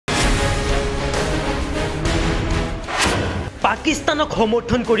পাকিস্তানক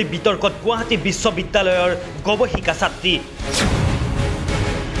সমৰ্থন কৰি বিতৰ্কত গুৱাহাটী বিশ্ববিদ্যালয়ৰ গৱেষিকা ছাত্ৰী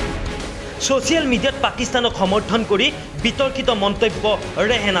সোশ্যাল মিডিয়াত পাকিস্তানক সমৰ্থন কৰি বিতৰ্কিত মন্তব্য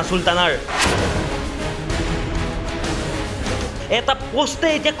ৰেহেনা সুলতানাৰ এটা পোষ্টে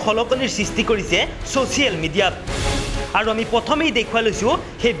এতিয়া খলকনিৰ সৃষ্টি কৰিছে সোশ্যাল মিডিয়াত আৰু আমি প্ৰথমেই দেখুৱাই লৈছো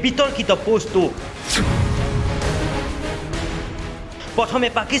সেই বিতৰ্কিত পোষ্টটো প্ৰথমে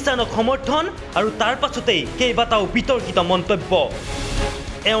পাকিস্তানক সমৰ্থন আৰু তাৰ পাছতেই কেইবাটাও বিতৰ্কিত মন্তব্য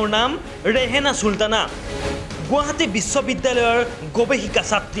এওঁৰ নাম ৰেহেনা সুলতানা গুৱাহাটী বিশ্ববিদ্যালয়ৰ গৱেষিকা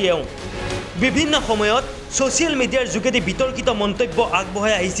ছাত্ৰী এওঁ বিভিন্ন সময়ত সোশ্যাল মিডিয়াৰ যোগেদি বিতৰ্কিত মন্তব্য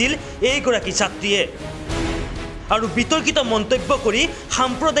আগবঢ়াই আহিছিল এইগৰাকী ছাত্ৰীয়ে আৰু বিতৰ্কিত মন্তব্য কৰি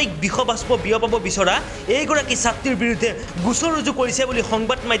সাম্প্ৰদায়িক বিষবাষ্প বিয়পাব বিচৰা এইগৰাকী ছাত্ৰীৰ বিৰুদ্ধে গোচৰ ৰুজু কৰিছে বুলি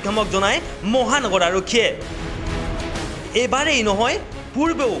সংবাদ মাধ্যমক জনায় মহানগৰ আৰক্ষীয়ে এবাৰেই নহয়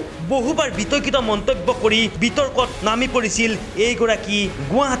পূৰ্বেও বহুবাৰ বিতৰ্কিত মন্তব্য কৰি বিতৰ্কত নামি পৰিছিল এইগৰাকী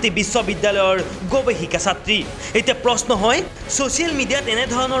গুৱাহাটী বিশ্ববিদ্যালয়ৰ গৱেষিকা ছাত্ৰী এতিয়া প্ৰশ্ন হয় সোশ্যাল মিডিয়াত এনে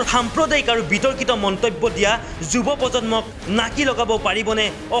ধৰণৰ সাম্প্ৰদায়িক আৰু বিতৰ্কিত মন্তব্য দিয়া যুৱ প্ৰজন্মক নাকি লগাব পাৰিবনে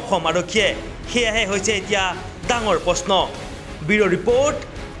অসম আৰক্ষীয়ে সেয়াহে হৈছে এতিয়া ডাঙৰ প্ৰশ্ন ব্যুৰ ৰিপৰ্ট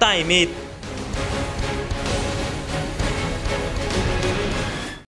টাইম 8